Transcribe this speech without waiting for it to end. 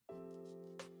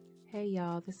Hey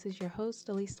y'all, this is your host,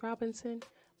 Elise Robinson,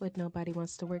 with Nobody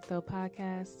Wants to Work Though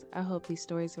podcast. I hope these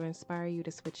stories will inspire you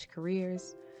to switch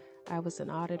careers. I was an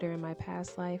auditor in my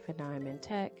past life and now I'm in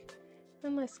tech.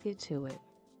 And let's get to it.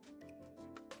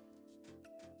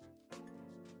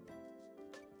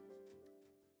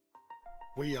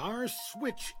 We are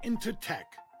Switch into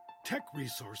Tech. Tech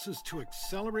resources to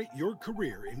accelerate your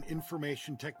career in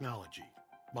information technology.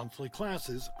 Monthly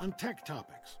classes on tech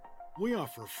topics. We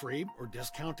offer free or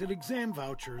discounted exam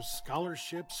vouchers,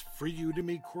 scholarships, free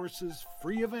Udemy courses,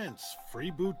 free events,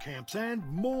 free boot camps, and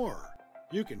more.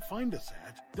 You can find us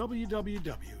at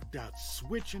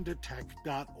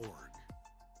www.switchintotech.org.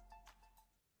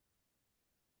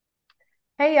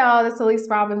 Hey y'all, this is Elise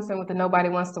Robinson with the Nobody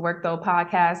Wants to Work Though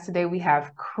podcast. Today we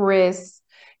have Chris.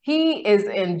 He is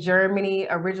in Germany,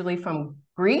 originally from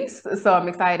Greece, so I'm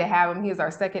excited to have him. He is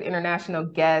our second international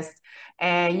guest.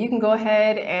 And you can go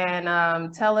ahead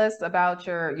and tell us about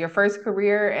your first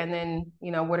career and then,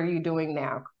 what are you doing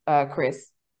now,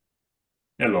 Chris?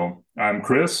 Hello, I'm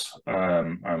Chris.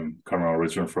 I'm currently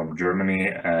originally from Germany,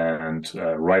 and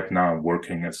right now I'm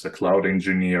working as a cloud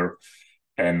engineer.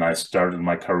 And I started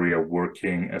my career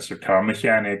working as a car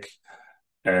mechanic.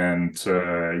 And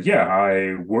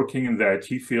I working in the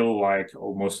IT field like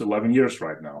almost 11 years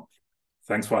right now.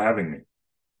 Thanks for having me.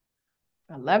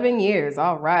 11 years,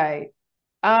 all right.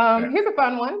 Here's a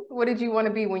fun one. What did you want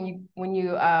to be when you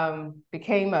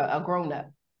became a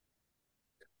grown-up?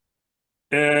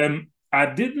 I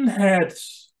didn't had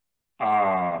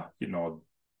I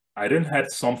didn't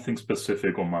had something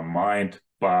specific on my mind,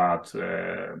 but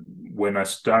when I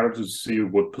started to see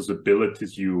what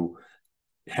possibilities you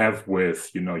have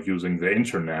with using the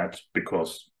internet,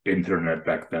 because internet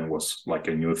back then was like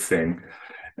a new thing,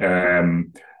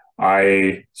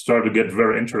 I started to get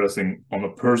very interesting on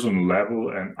a personal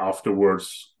level, and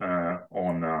afterwards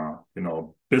on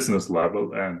business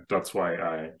level, and that's why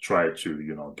I tried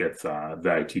to get the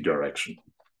IT direction.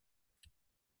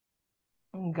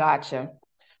 Gotcha.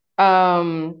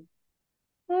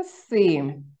 Let's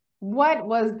see. What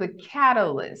was the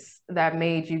catalyst that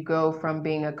made you go from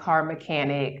being a car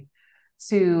mechanic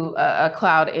to a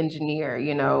cloud engineer?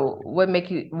 What made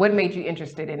you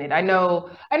interested in it? I know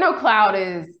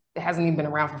cloud hasn't even been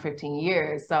around for 15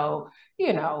 years. So,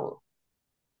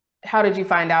 how did you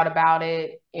find out about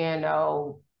it? Et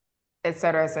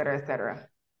cetera, et cetera, et cetera.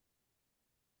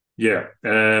 Yeah.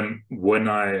 When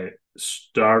I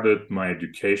started my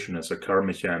education as a car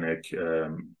mechanic,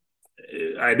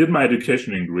 I did my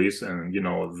education in Greece, and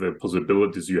the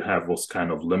possibilities you have was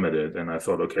kind of limited. And I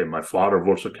thought, okay, my father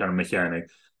was a car mechanic,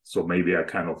 so maybe I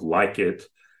kind of like it.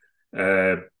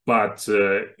 But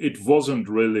it wasn't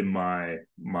really my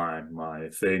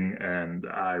thing, and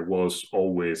I was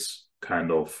always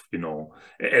kind of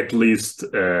at least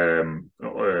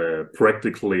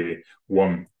practically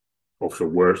one of the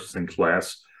worst in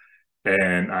class,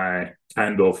 and I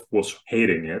kind of was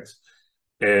hating it.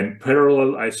 And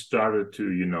parallel, I started to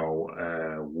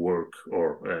work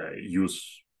or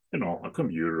use a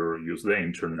computer, use the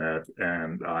internet,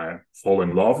 and I fall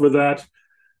in love with that.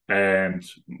 And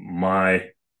my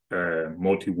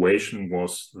motivation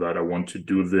was that I want to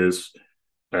do this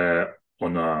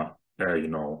on a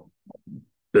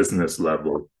business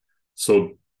level.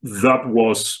 So that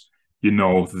was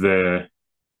the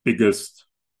biggest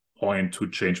point to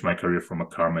change my career from a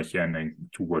car mechanic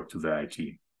to work to the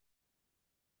IT.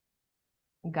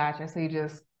 Gotcha. So you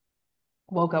just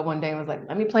woke up one day and was like,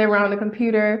 let me play around the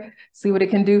computer, see what it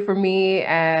can do for me,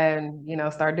 and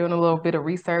start doing a little bit of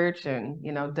research and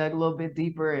dug a little bit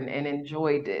deeper and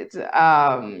enjoyed it.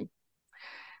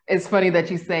 It's funny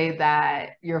that you say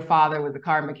that your father was a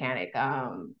car mechanic.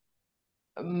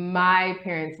 My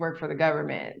parents worked for the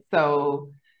government, so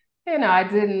I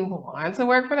didn't want to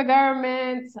work for the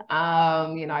government.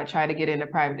 I tried to get into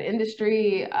private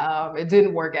industry. It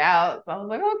didn't work out. So I was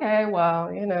like, okay,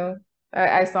 well,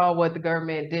 I saw what the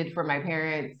government did for my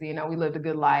parents. We lived a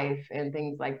good life and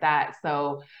things like that.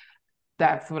 So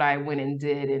that's what I went and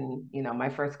did. And, my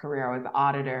first career, I was an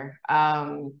auditor.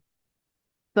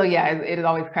 So yeah, it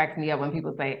always cracks me up when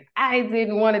people say, I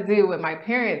didn't want to do what my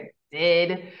parents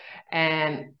did.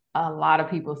 And a lot of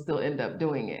people still end up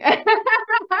doing it.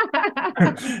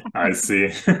 I see.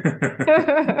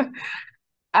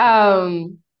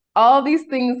 All these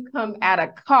things come at a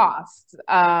cost.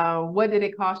 What did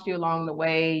it cost you along the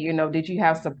way? Did you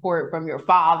have support from your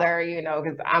father?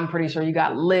 Because I'm pretty sure you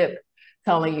got lip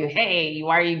telling you, hey,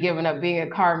 why are you giving up being a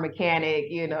car mechanic?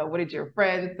 What did your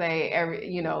friends say?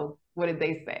 What did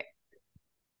they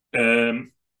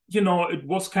say? it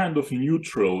was kind of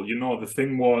neutral. The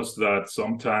thing was that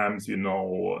sometimes, in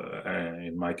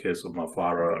my case of my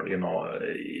father,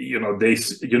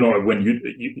 when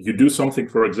you do something,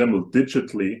 for example,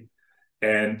 digitally,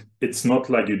 and it's not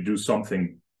like you do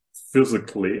something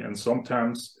physically. And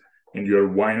sometimes in your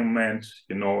environment,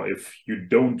 if you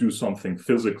don't do something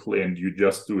physically and you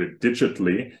just do it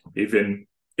digitally, even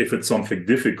if it's something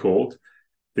difficult,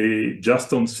 they just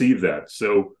don't see that.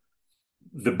 So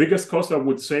the biggest cost, I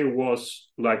would say, was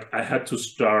like I had to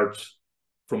start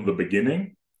from the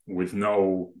beginning with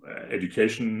no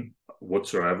education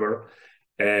whatsoever.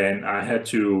 And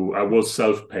I was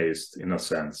self-paced in a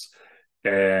sense.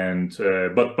 And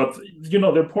but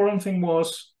the important thing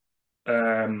was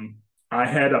I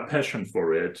had a passion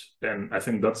for it, and I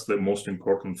think that's the most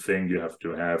important thing you have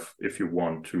to have if you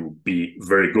want to be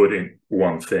very good in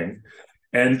one thing.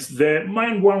 And my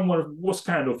environment was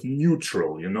kind of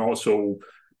neutral, so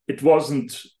it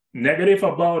wasn't negative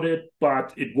about it,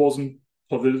 but it wasn't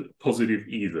positive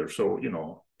either. So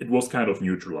it was kind of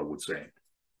neutral, I would say.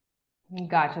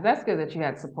 Gotcha. That's good that you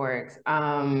had support.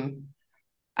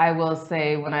 I will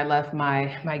say when I left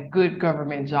my good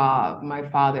government job, my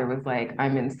father was like,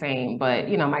 I'm insane. But,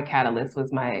 my catalyst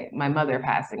was my mother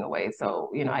passing away.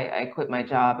 So, I quit my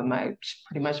job and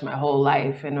pretty much my whole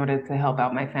life in order to help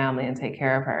out my family and take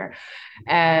care of her.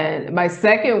 And my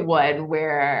second one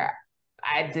where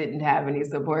I didn't have any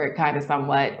support kind of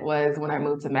somewhat was when I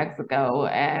moved to Mexico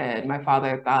and my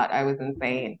father thought I was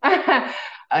insane. And,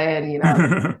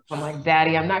 I'm like,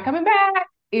 Daddy, I'm not coming back.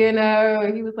 He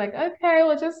was like, okay,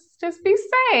 well, just be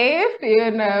safe,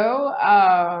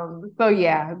 So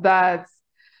yeah,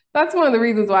 that's one of the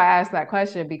reasons why I asked that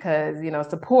question, because,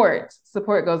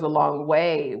 support goes a long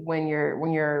way when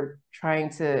you're trying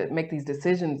to make these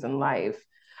decisions in life.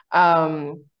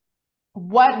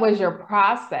 What was your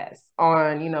process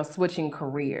on, switching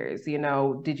careers?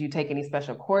 Did you take any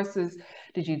special courses?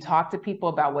 Did you talk to people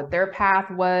about what their path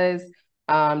was?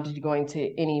 Did you go into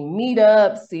any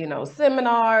meetups,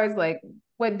 seminars? Like,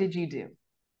 what did you do?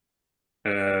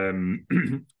 The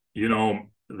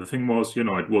thing was,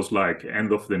 it was like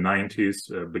end of the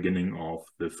 90s, beginning of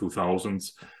the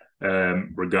 2000s.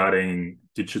 Regarding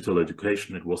digital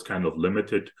education, it was kind of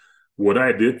limited. What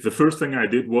I did, the first thing I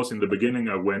did was, in the beginning,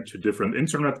 I went to different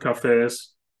internet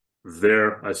cafes.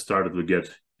 There, I started to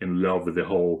get in love with the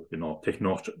whole,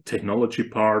 technology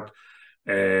part.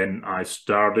 And I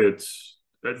started,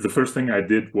 the first thing I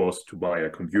did was to buy a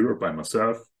computer by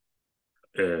myself,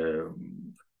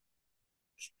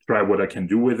 try what I can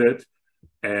do with it.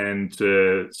 And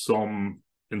in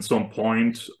some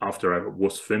point, after I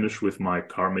was finished with my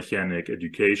car mechanic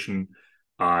education,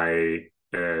 I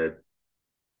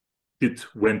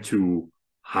went to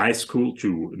high school,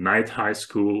 to night high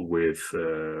school with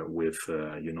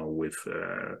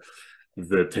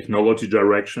the technology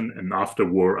direction, and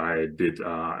afterward I did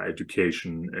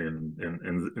education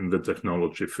in the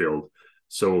technology field.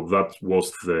 So that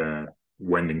was the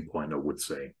wending point, I would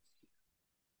say.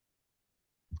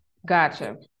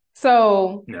 Gotcha.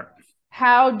 So yeah.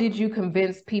 How did you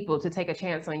convince people to take a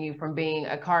chance on you from being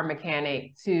a car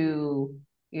mechanic to,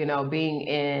 being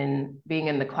in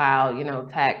the cloud,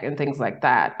 tech and things like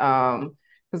that?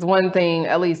 Because one thing,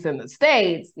 at least in the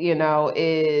States,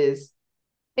 is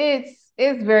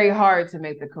it's very hard to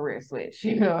make the career switch.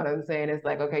 You know what I'm saying? It's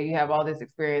like, okay, you have all this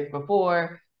experience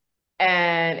before,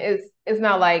 and it's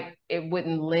not like it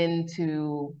wouldn't lend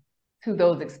to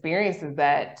those experiences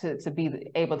that to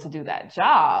be able to do that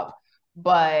job.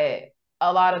 But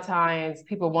a lot of times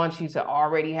people want you to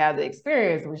already have the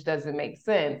experience, which doesn't make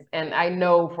sense. And I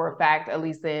know for a fact, at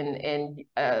least in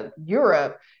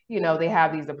Europe, they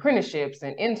have these apprenticeships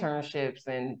and internships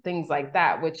and things like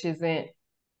that, which isn't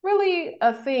really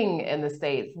a thing in the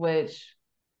States, which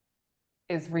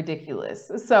is ridiculous.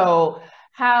 So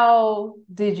how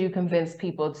did you convince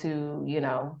people to,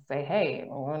 say, hey,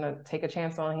 I want to take a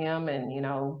chance on him and,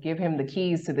 give him the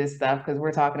keys to this stuff? Because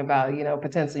we're talking about,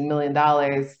 potentially $1 million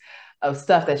of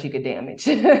stuff that you could damage.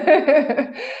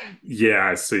 Yeah,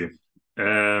 I see.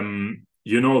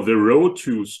 The road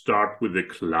to start with the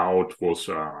cloud was,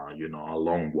 a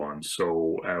long one.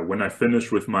 So when I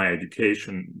finished with my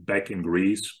education back in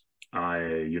Greece,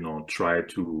 I, tried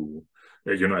to,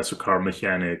 as a car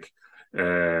mechanic,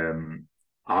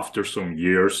 after some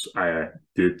years, I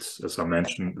did, as I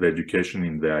mentioned, the education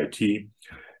in the IT,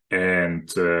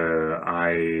 and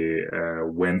I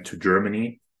went to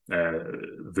Germany.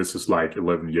 This is like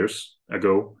 11 years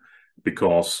ago,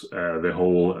 because the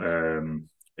whole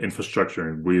infrastructure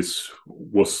in Greece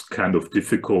was kind of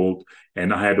difficult,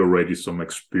 and I had already some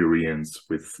experience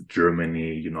with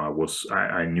Germany. You know,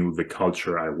 I knew the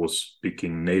culture. I was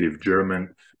speaking native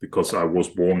German because I was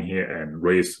born here and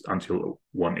raised until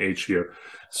one age here.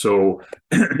 So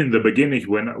in the beginning,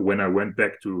 when I went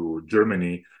back to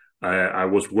Germany, I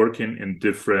was working in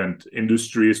different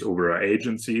industries over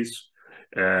agencies.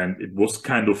 And it was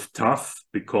kind of tough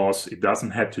because it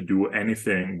doesn't have to do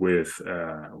anything with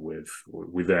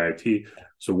the IT.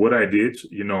 So what I did,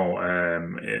 you know,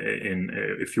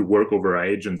 if you work over an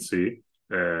agency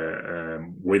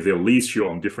where they lease you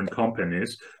on different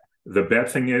companies, the bad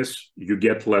thing is you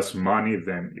get less money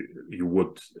than you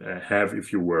would have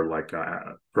if you were like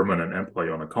a permanent employee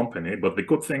on a company. But the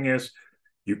good thing is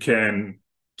you can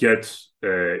get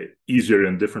easier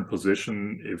in different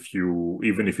position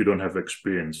even if you don't have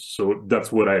experience. So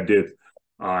that's what I did.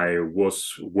 I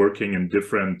was working in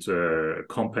different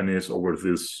companies over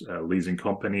this leasing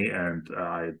company, and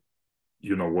I,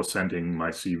 you know, was sending my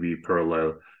CV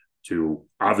parallel to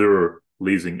other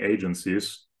leasing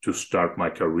agencies to start my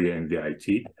career in the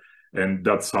IT. And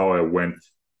that's how I went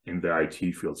in the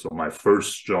IT field. So my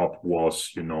first job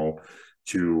was, you know,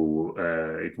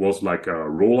 it was like a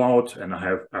rollout, and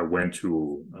I went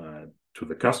to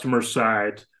the customer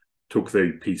side, took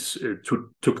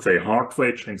the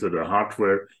hardware, changed the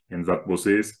hardware, and that was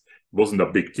it. It wasn't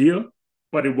a big deal,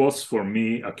 but it was for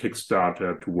me a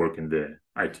kickstarter to work in the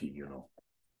IT, you know.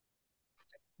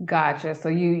 Gotcha. So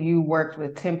you worked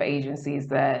with temp agencies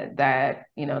that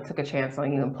you know took a chance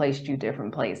on you and placed you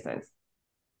different places.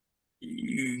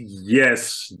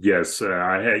 Yes.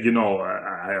 I had, you know,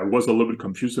 I was a little bit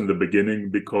confused in the beginning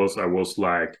because I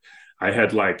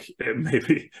had like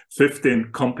maybe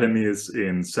 15 companies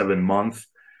in 7 months.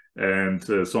 And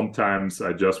sometimes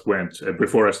I just went,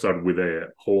 before I started with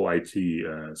the whole IT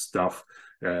stuff,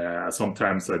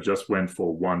 sometimes I just went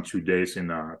for 1-2 days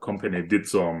in a company, did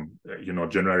some, you know,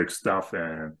 generic stuff.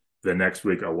 And the next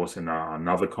week I was in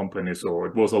another company. So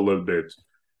it was a little bit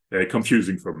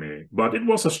confusing for me, but it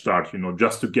was a start, you know,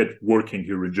 just to get working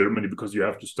here in Germany, because you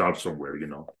have to start somewhere, you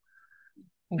know.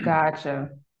 Gotcha.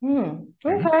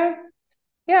 Okay.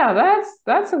 Yeah,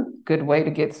 that's a good way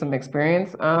to get some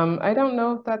experience. I don't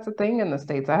know if that's a thing in the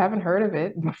States. I haven't heard of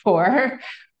it before.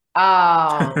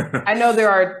 I know there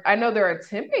are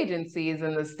temp agencies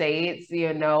in the States,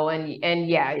 you know, and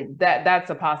yeah, that's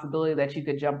a possibility that you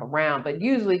could jump around, but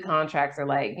usually contracts are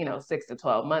like, you know, 6 to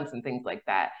 12 months and things like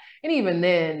that. And even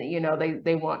then, you know,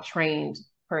 they want trained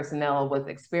personnel with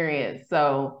experience.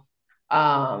 So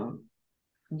yeah,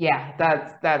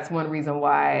 that's one reason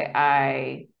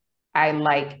why I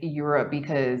like Europe,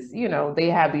 because you know they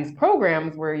have these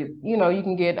programs where you know you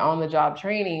can get on the job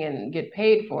training and get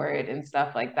paid for it and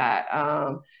stuff like that.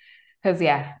 Because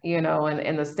yeah, you know,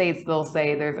 in the States they'll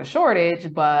say there's a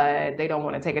shortage, but they don't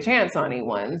want to take a chance on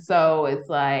anyone. So it's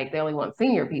like they only want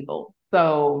senior people.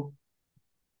 So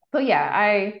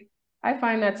yeah, I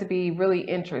find that to be really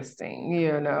interesting,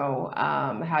 you know,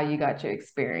 how you got your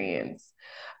experience.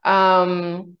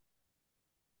 Um,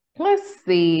 let's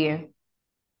see.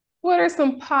 What are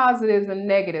some positives and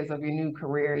negatives of your new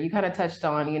career? You kind of touched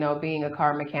on, you know, being a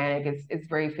car mechanic is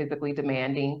very physically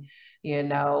demanding, you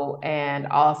know, and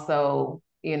also,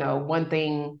 you know, one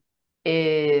thing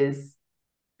is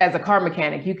as a car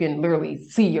mechanic, you can literally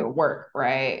see your work,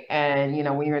 right? And, you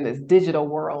know, when you're in this digital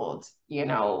world, you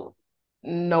know,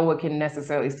 no one can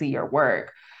necessarily see your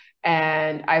work.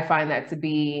 And I find that to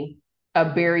be a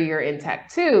barrier in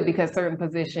tech too, because certain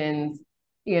positions,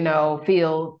 you know,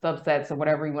 field subsets or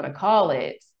whatever you want to call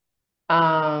it,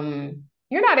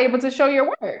 you're not able to show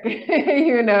your work,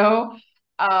 you know.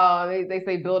 They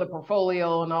say build a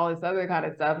portfolio and all this other kind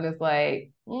of stuff. And it's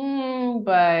like,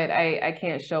 but I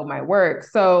can't show my work.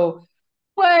 So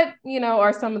what, you know,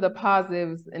 are some of the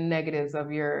positives and negatives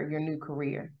of your new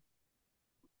career?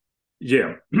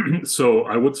 Yeah. So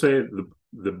I would say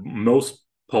the most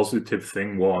positive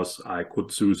thing was I could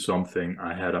do something.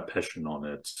 I had a passion on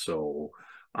it. So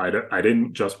I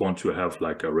didn't just want to have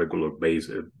like a regular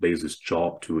basis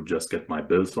job to just get my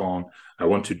bills on. I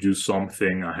want to do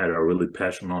something I had a really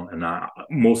passion on, and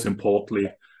most importantly,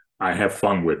 I have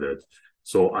fun with it.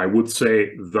 So I would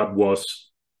say that was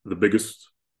the biggest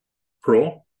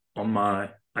pro on my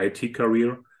IT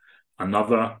career.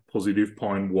 Another positive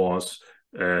point was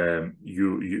it's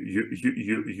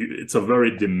a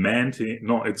very demanding,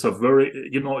 no, it's a very,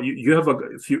 you know, you have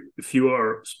if you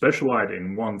are specialized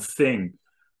in one thing,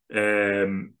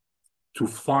 to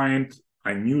find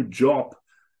a new job,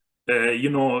 you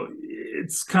know,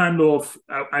 it's kind of,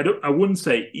 I wouldn't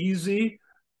say easy,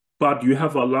 but you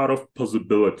have a lot of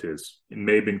possibilities,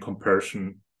 maybe in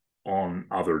comparison on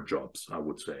other jobs, I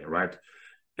would say, right?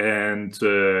 And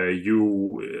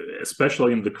you,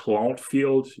 especially in the cloud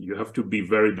field, you have to be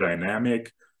very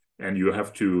dynamic, and you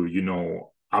have to,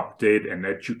 update and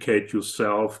educate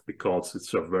yourself, because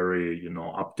it's a very,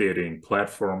 updating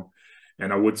platform.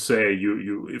 And I would say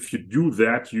if you do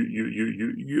that,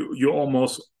 you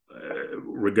almost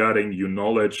regarding your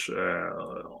knowledge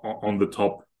on the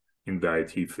top in the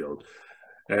IT field.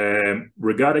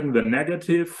 Regarding the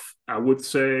negative, I would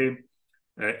say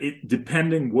it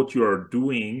depending what you are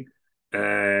doing,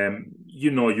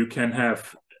 you can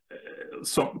have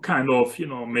some kind of,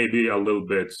 maybe a little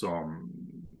bit some,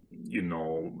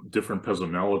 different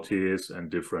personalities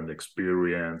and different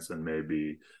experience, and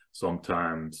maybe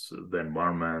sometimes the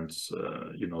environments,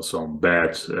 some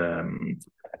bad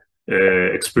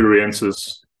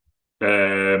experiences.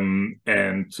 And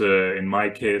in my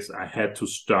case, I had to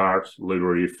start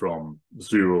literally from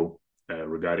zero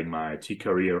regarding my IT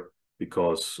career,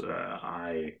 because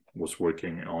I was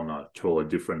working on a totally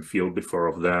different field before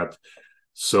of that.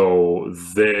 So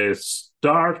the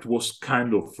start was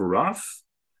kind of rough,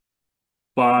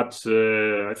 but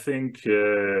I think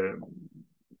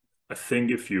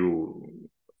if you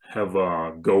have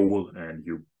a goal and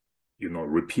you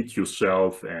repeat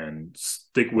yourself and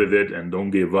stick with it and don't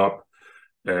give up,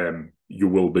 you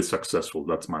will be successful.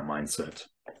 That's my mindset.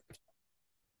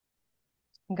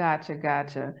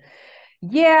 Gotcha.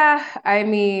 Yeah, I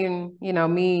mean,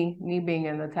 me being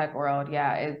in the tech world,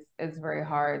 yeah, it's very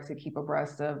hard to keep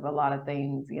abreast of a lot of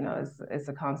things. It's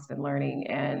a constant learning,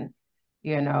 and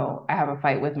I have a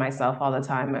fight with myself all the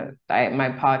time.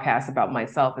 My podcast about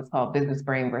myself is called Business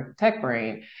Brain versus Tech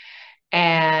Brain,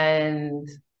 and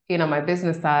my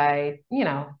business side,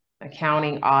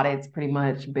 accounting, audits, pretty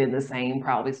much been the same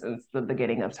probably since the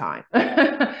beginning of time.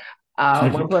 1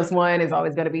 + 1 is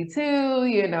always going to be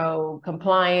 2,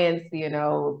 compliance,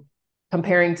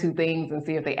 comparing two things and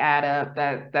see if they add up,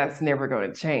 that's never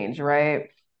going to change, right?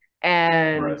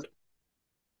 And, right.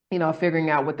 Figuring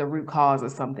out what the root cause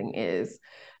of something is.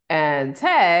 And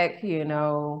tech,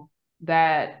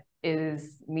 that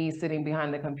is me sitting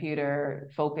behind the computer,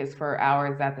 focused for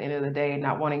hours at the end of the day,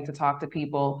 not wanting to talk to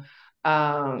people,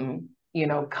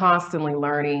 constantly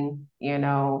learning,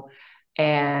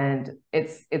 and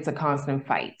it's a constant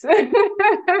fight. So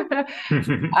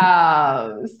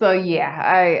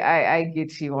yeah, I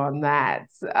get you on that.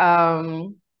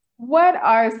 What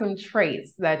are some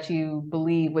traits that you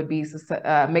believe would be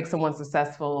make someone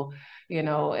successful, in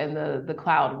the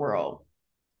cloud world?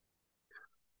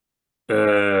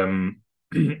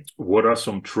 What are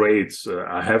some traits?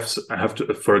 I have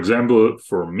to, for example,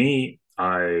 for me,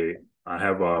 I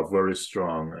have a very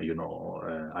strong,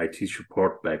 IT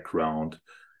support background,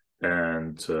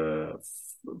 and for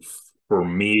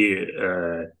me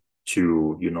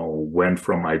to, went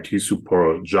from IT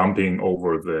support, jumping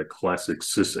over the classic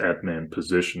sysadmin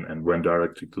position and went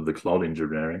directly to the cloud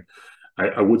engineering.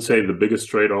 I would say the biggest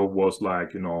trade-off was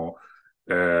like,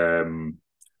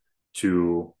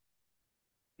 to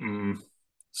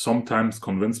sometimes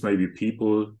convince maybe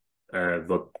people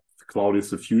that cloud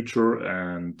is the future,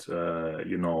 and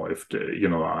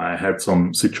I had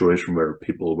some situation where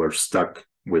people were stuck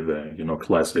with a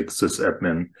classic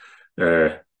sysadmin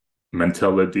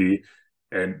mentality,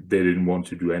 and they didn't want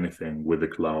to do anything with the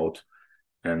cloud.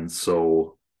 And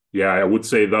so yeah, I would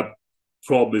say that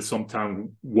probably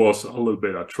sometimes was a little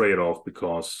bit a trade-off,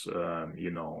 because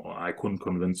I couldn't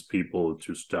convince people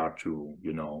to start to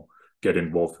get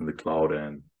involved in the cloud,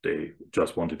 and they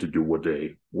just wanted to do what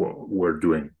they were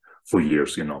doing for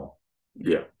years.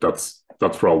 Yeah, that's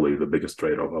probably the biggest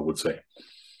trade-off, I would say.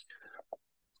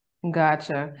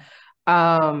 Gotcha.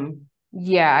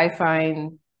 Yeah, I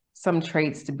find some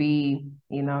traits to be,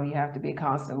 you have to be a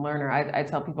constant learner. I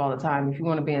tell people all the time, if you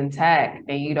want to be in tech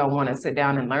and you don't want to sit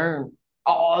down and learn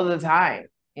all the time,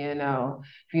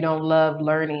 if you don't love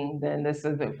learning, then this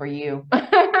isn't for you.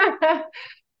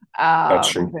 That's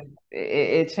true.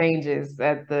 It changes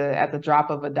at the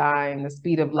drop of a dime, the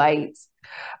speed of light.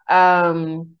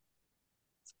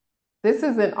 This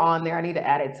isn't on there. I need to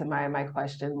add it to my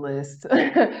question list.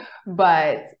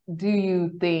 But do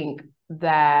you think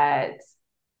that,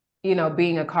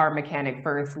 being a car mechanic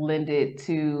first lended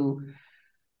to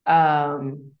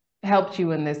helped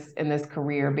you in this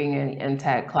career, being in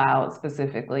tech cloud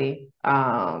specifically?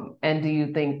 And do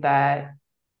you think that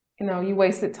you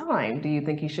wasted time? Do you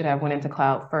think you should have went into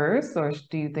cloud first, or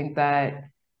do you think that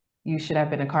you should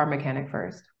have been a car mechanic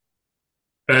first?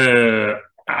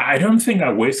 I don't think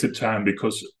I wasted time,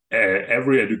 because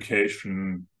every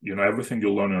education, everything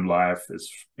you learn in life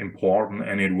is important,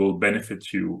 and it will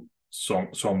benefit you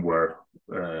somewhere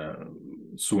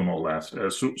sooner or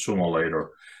sooner or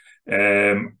later.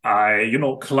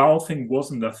 Cloud thing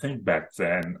wasn't a thing back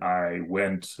then. I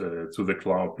went to the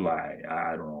cloud like,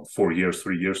 I don't know, 3 years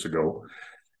ago.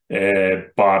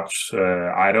 If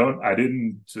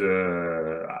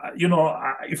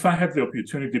I had the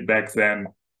opportunity back then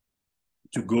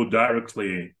to go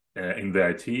directly in the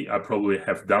IT, I probably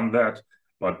have done that.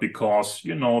 But because,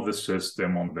 the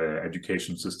system on the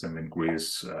education system in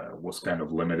Greece was kind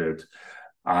of limited,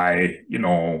 I,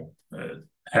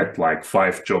 had like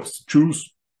 5 jobs to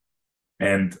choose,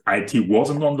 and IT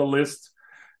wasn't on the list.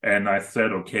 And I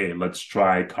said, okay, let's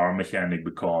try car mechanic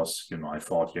because, I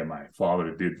thought, yeah, my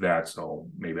father did that, so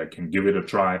maybe I can give it a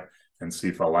try and see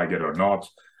if I like it or not.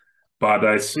 But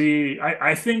I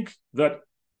think that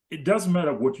it doesn't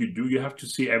matter what you do. You have to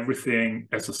see everything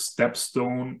as a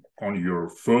stepstone on your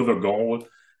further goal.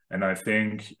 And I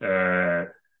think, you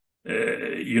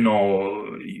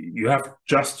have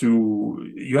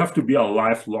to be a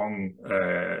lifelong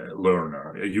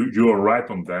learner. You are right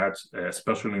on that,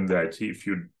 especially in the IT.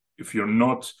 If you're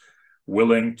not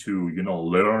willing to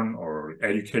learn or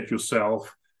educate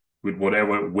yourself with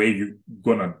whatever way you're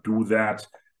gonna do that,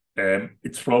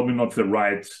 it's probably not the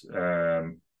right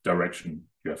direction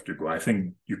you have to go. I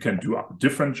think you can do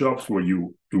different jobs where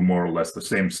you do more or less the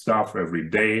same stuff every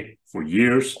day for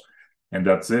years, and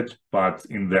that's it. But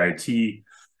in the IT,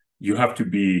 you have to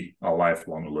be a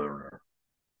lifelong learner.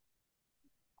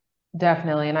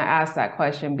 Definitely. And I asked that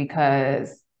question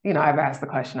because, I've asked the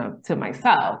question to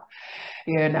myself,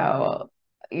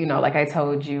 like I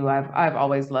told you, I've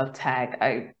always loved tech.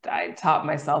 I taught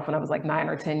myself when I was like 9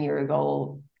 or 10 years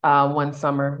old. One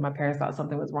summer, my parents thought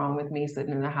something was wrong with me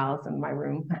sitting in the house in my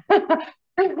room.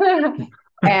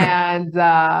 And,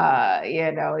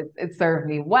 it served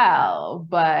me well,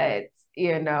 but,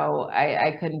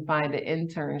 I couldn't find an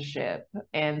internship.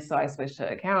 And so I switched to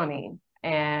accounting.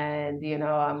 And,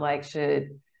 I'm like,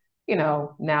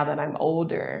 now that I'm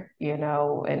older,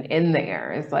 and in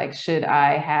there, it's like, should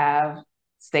I have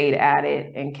stayed at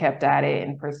it and kept at it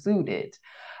and pursued it?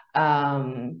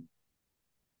 I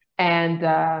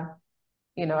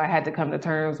had to come to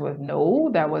terms with, no,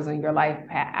 that wasn't your life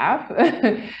path.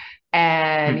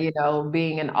 And,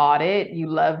 being an audit, you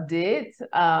loved it.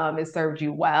 It served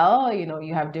you well.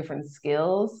 You have different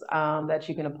skills that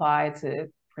you can apply to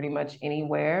pretty much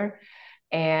anywhere.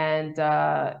 And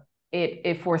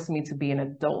it forced me to be an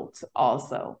adult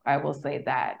also. I will say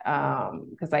that,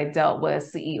 because I dealt with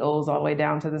CEOs all the way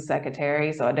down to the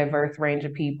secretary, so a diverse range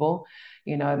of people.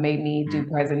 It made me do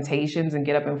presentations and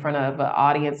get up in front of an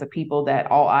audience of people that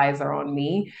all eyes are on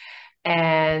me.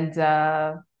 And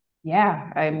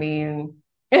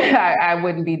I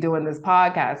wouldn't be doing this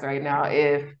podcast right now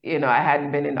if, I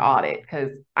hadn't been in audit, because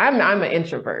I'm an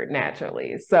introvert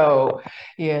naturally. So,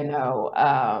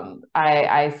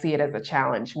 I see it as a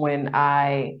challenge when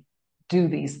I do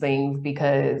these things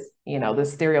because, the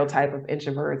stereotype of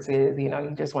introverts is,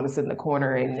 you just want to sit in the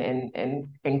corner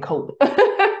and cope.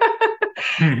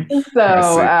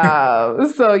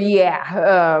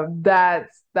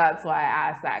 That's why I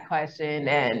asked that question.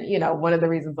 And, one of the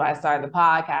reasons why I started the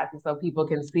podcast is so people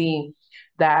can see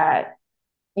that,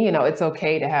 it's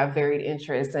okay to have varied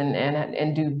interests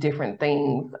and do different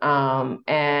things.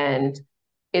 And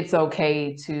it's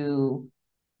okay to,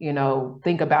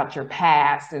 think about your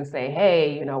past and say,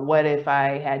 hey, what if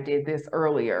I had did this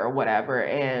earlier or whatever?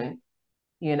 And,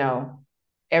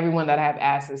 everyone that I have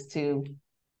access to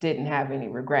didn't have any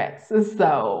regrets.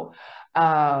 So,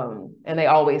 and they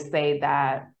always say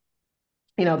that,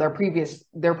 their previous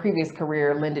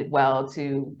career lended well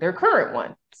to their current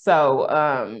one.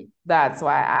 So, that's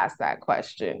why I asked that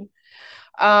question.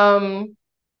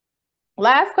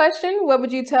 Last question, what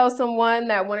would you tell someone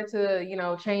that wanted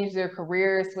to, change their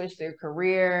career, switch their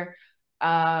career?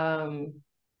 What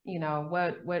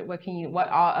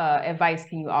advice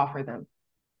can you offer them?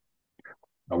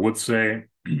 I would say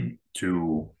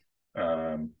to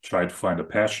try to find a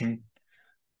passion,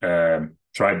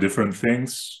 try different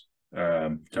things.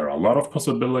 There are a lot of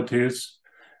possibilities.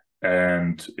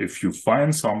 And if you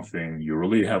find something, you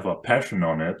really have a passion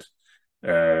on it,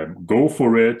 go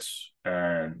for it.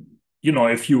 And,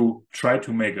 if you try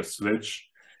to make a switch,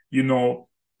 you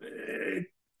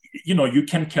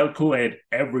can calculate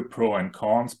every pro and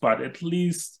cons, but at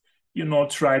least,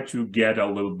 try to get a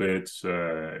little bit,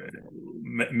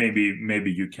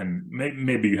 maybe you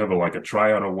have a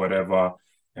tryout or whatever,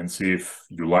 and see if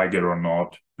you like it or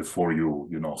not before you,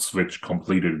 switch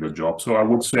completely the job. So I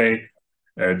would say,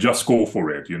 just go for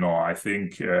it. I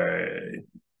think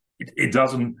it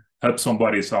doesn't help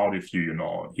somebody out if he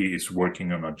is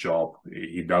working on a job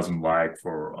he doesn't like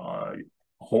for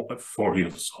for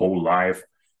his whole life.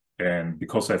 And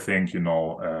because I think, if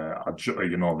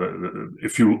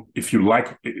you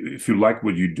like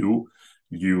what you do,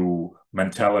 your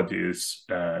mentality is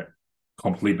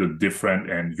completely different,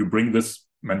 and you bring this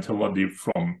mentality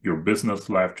from your business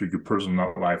life to your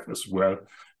personal life as well.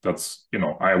 That's,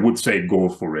 I would say go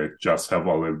for it. Just have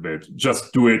a little bit,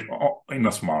 just do it in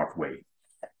a smart way.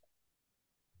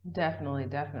 Definitely,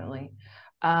 definitely.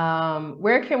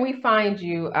 Where can we find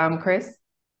you, Chris?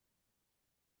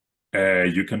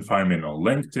 You can find me on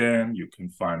LinkedIn. You can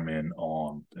find me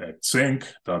on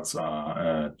Zink. That's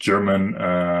a German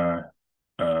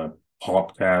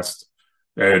podcast.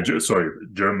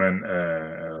 German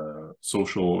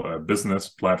social business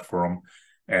platform,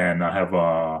 and I have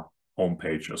a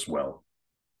homepage as well.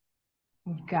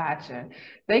 Gotcha.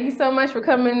 Thank you so much for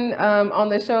coming on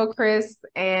the show, Chris.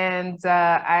 And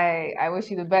I wish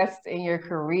you the best in your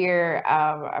career.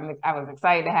 I was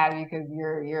excited to have you because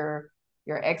you're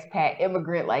expat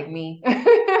immigrant like me.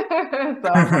 So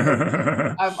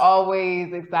I'm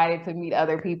always excited to meet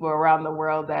other people around the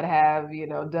world that have,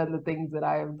 done the things that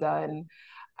I have done.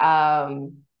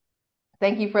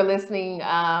 Thank you for listening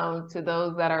to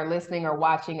those that are listening or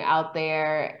watching out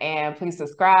there. And please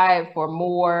subscribe for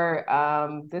more.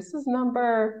 This is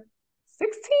number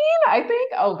 16, I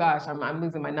think. Oh gosh, I'm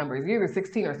losing my numbers. Either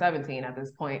 16 or 17 at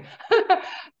this point.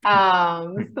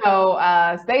 So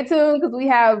stay tuned because we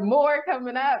have more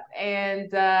coming up.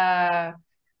 And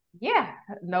yeah,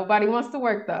 nobody wants to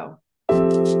work though.